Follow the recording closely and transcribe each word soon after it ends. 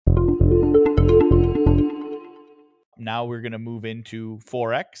Now we're going to move into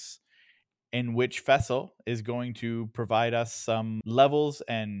Forex, in which Fessel is going to provide us some levels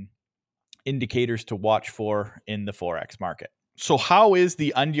and indicators to watch for in the Forex market. So how is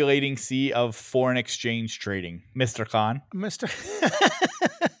the undulating sea of foreign exchange trading, Mr. Khan? Mr.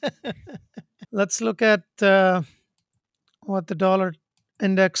 Let's look at what the dollar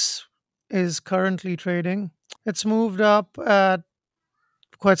index is currently trading. It's moved up at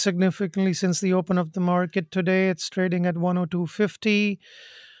quite significantly since the open of the market today. It's trading at 102.50.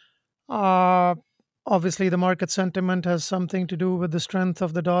 Uh, Obviously, the market sentiment has something to do with the strength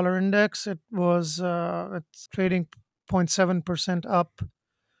of the dollar index. It's trading 0.7% up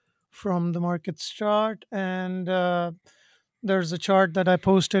from the market's chart, and there's a chart that I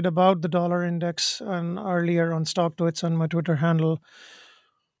posted about the dollar index earlier on StockTwits on my Twitter handle,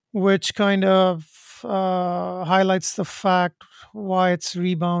 which kind of highlights the fact why it's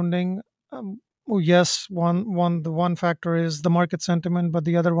rebounding. Yes, the one factor is the market sentiment, but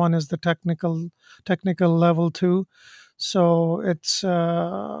the other one is the technical level too. So it's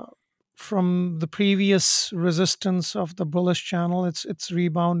from the previous resistance of the bullish channel. It's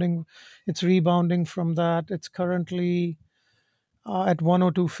rebounding. It's rebounding from that. It's currently at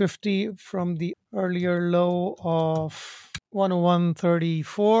 102.50 from the earlier low of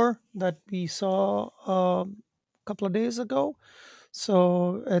 101.34 that we saw a couple of days ago.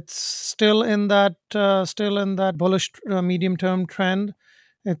 So it's still in that bullish medium term trend.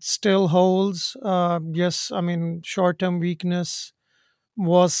 It still holds. Yes, I mean short term weakness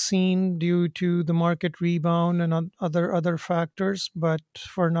was seen due to the market rebound and other factors, but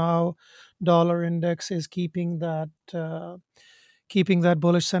for now, dollar index is keeping that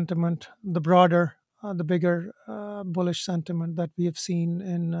bullish sentiment, the bigger bullish sentiment that we have seen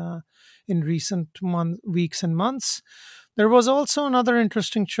in recent weeks and months. There was also another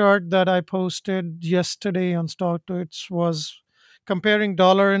interesting chart that I posted yesterday on StockTwits was comparing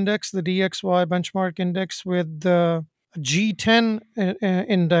dollar index, the DXY benchmark index, with the G10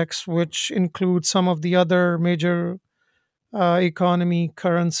 index, which includes some of the other major economy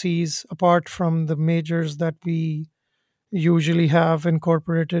currencies apart from the majors that we usually have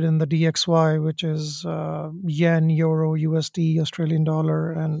incorporated in the DXY, which is yen, euro, USD, Australian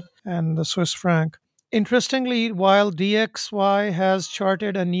dollar, and the Swiss franc. Interestingly, while DXY has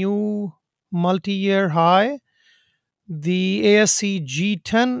charted a new multi-year high, the ASC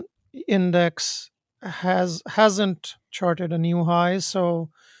G10 index hasn't charted a new high. So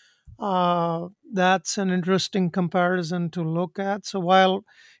that's an interesting comparison to look at. So while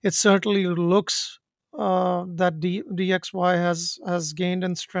it certainly looks that DXY has gained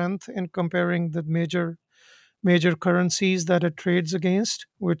in strength in comparing the major currencies that it trades against,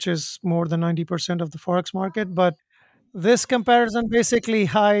 which is more than 90% of the forex market, but this comparison basically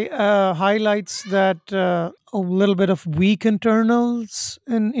highlights that a little bit of weak internals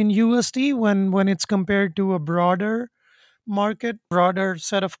in USD when it's compared to a broader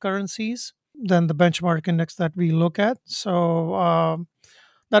set of currencies than the benchmark index that we look at. So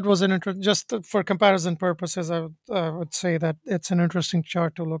that was just for comparison purposes. I would say that it's an interesting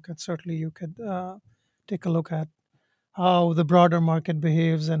chart to look at. Certainly, you could take a look at how the broader market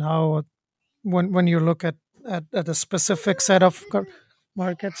behaves and how when you look at a specific set of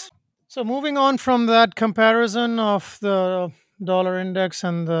markets. So moving on from that comparison of the dollar index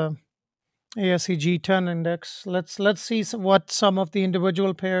and the ASE G10 index, let's see what some of the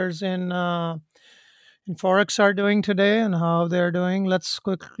individual pairs in forex are doing today and how they're doing. Let's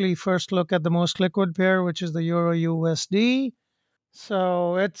quickly first look at the most liquid pair, which is the Euro USD.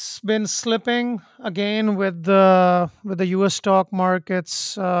 So it's been slipping again with the U.S. stock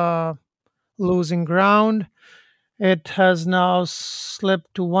markets losing ground. It has now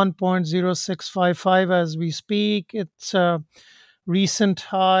slipped to 1.0655 as we speak. It's a recent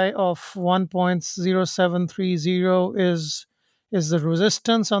high of 1.0730 is the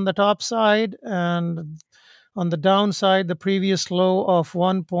resistance on the top side, and on the downside the previous low of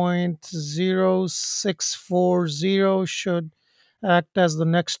 1.0640 should act as the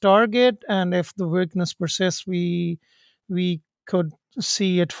next target, and if the weakness persists we could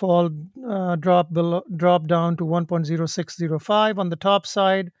see it drop down to 1.0605 on the top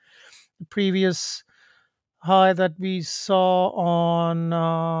side. The previous high that we saw on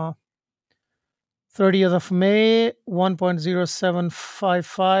 30th of May,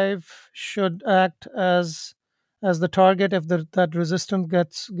 1.0755 should act as the target if that resistance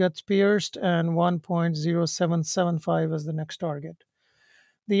gets pierced, and 1.0775 as the next target.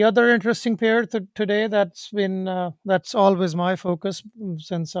 The other interesting pair today that's always my focus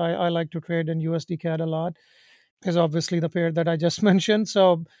since I like to trade in USD CAD a lot is obviously the pair that I just mentioned.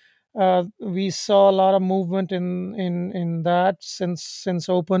 So We saw a lot of movement in that since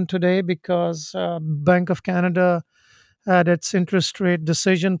open today, because Bank of Canada had its interest rate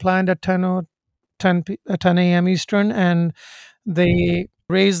decision planned at 10 a.m. Eastern, and they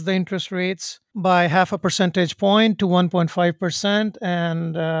raised the interest rates by half a percentage point to 1.5%.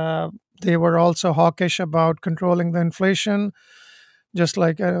 And they were also hawkish about controlling the inflation, just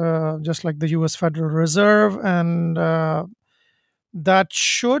like the U.S. Federal Reserve. And that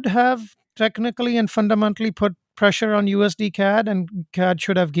should have technically and fundamentally put pressure on USD CAD, and CAD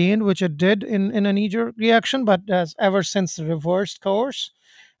should have gained, which it did in a knee jerk reaction, but has ever since reversed course,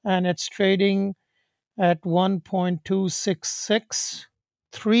 and it's trading at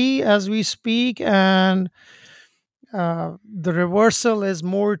 1.2663 as we speak. And the reversal is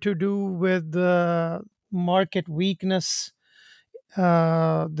more to do with the market weakness,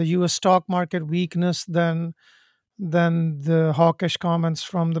 the US stock market weakness, than the hawkish comments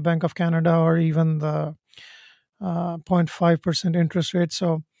from the Bank of Canada, or even the 0.5% interest rate.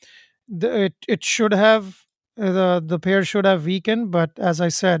 So it should have, the pair should have weakened, but as I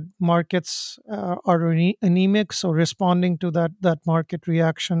said, markets are anemic. So responding to that market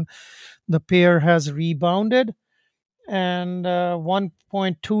reaction, the pair has rebounded, and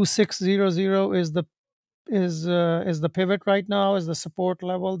 1.2600 is the pivot right now, is the support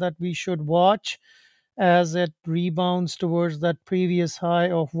level that we should watch as it rebounds towards that previous high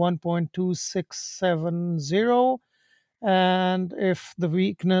of 1.2670. And if the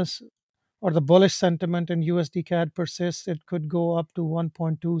weakness or the bullish sentiment in USD CAD persists, it could go up to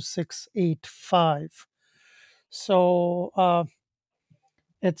 1.2685. So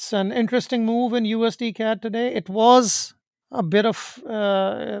it's an interesting move in USD CAD today. It was a bit of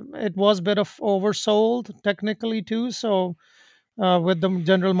oversold technically too. So with the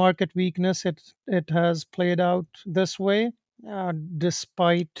general market weakness, it has played out this way,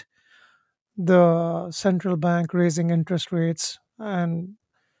 despite the central bank raising interest rates, and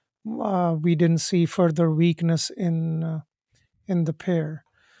we didn't see further weakness in the pair.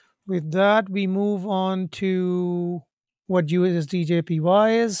 With that, we move on to what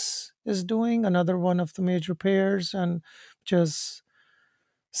USDJPY is doing, another one of the major pairs, and which is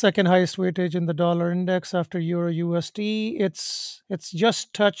second highest weightage in the dollar index after Euro USD. It's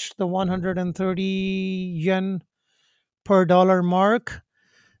just touched the 130 yen per dollar mark,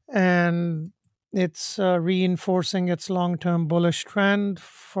 and it's reinforcing its long-term bullish trend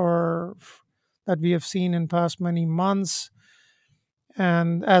that we have seen in past many months.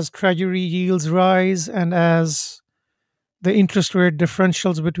 And as treasury yields rise, and as the interest rate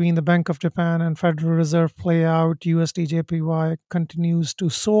differentials between the Bank of Japan and Federal Reserve play out, USD JPY continues to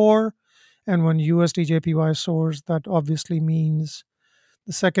soar. And when USD JPY soars, that obviously means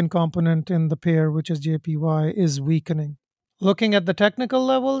the second component in the pair, which is JPY, is weakening. Looking at the technical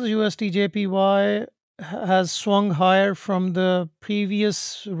levels, USD JPY has swung higher from the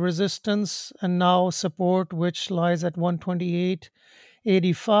previous resistance and now support, which lies at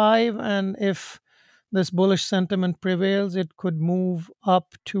 128.85. And if this bullish sentiment prevails, it could move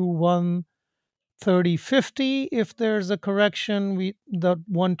up to 130.50. If there's a correction, the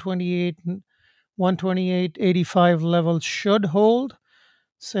 128.85 level should hold,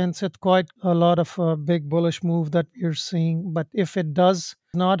 since it's quite a lot of a big bullish move that we're seeing. But if it does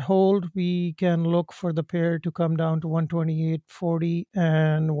not hold, we can look for the pair to come down to 128.40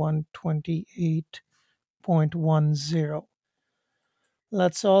 and 128.10.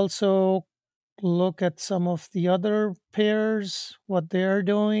 Let's also look at some of the other pairs, what they're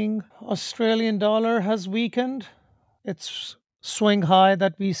doing. Australian dollar has weakened. Its swing high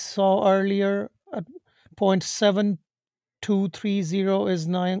that we saw earlier at 0.7230 is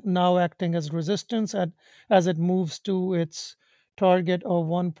now acting as resistance as it moves to its target of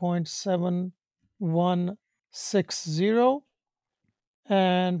 1.7160,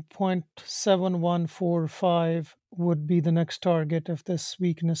 and 0.7145 would be the next target if this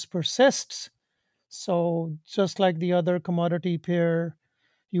weakness persists. So, just like the other commodity pair,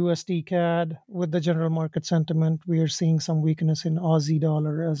 USD CAD, with the general market sentiment, we are seeing some weakness in Aussie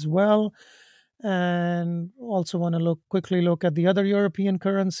dollar as well. And also want to quickly look at the other European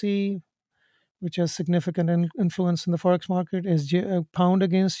currency, which has significant influence in the forex market, is pound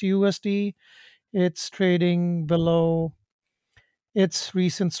against USD. It's trading below its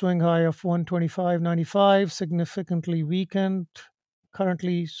recent swing high of 125.95, significantly weakened,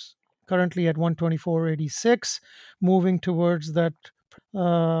 currently currently at 124.86, moving towards that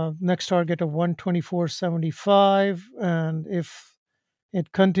next target of 124.75. And if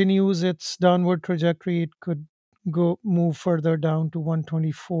it continues its downward trajectory, it could move further down to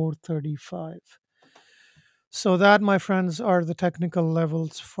 124.35. So that, my friends, are the technical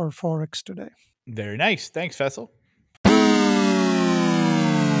levels for Forex today. Very nice. Thanks, Fessel.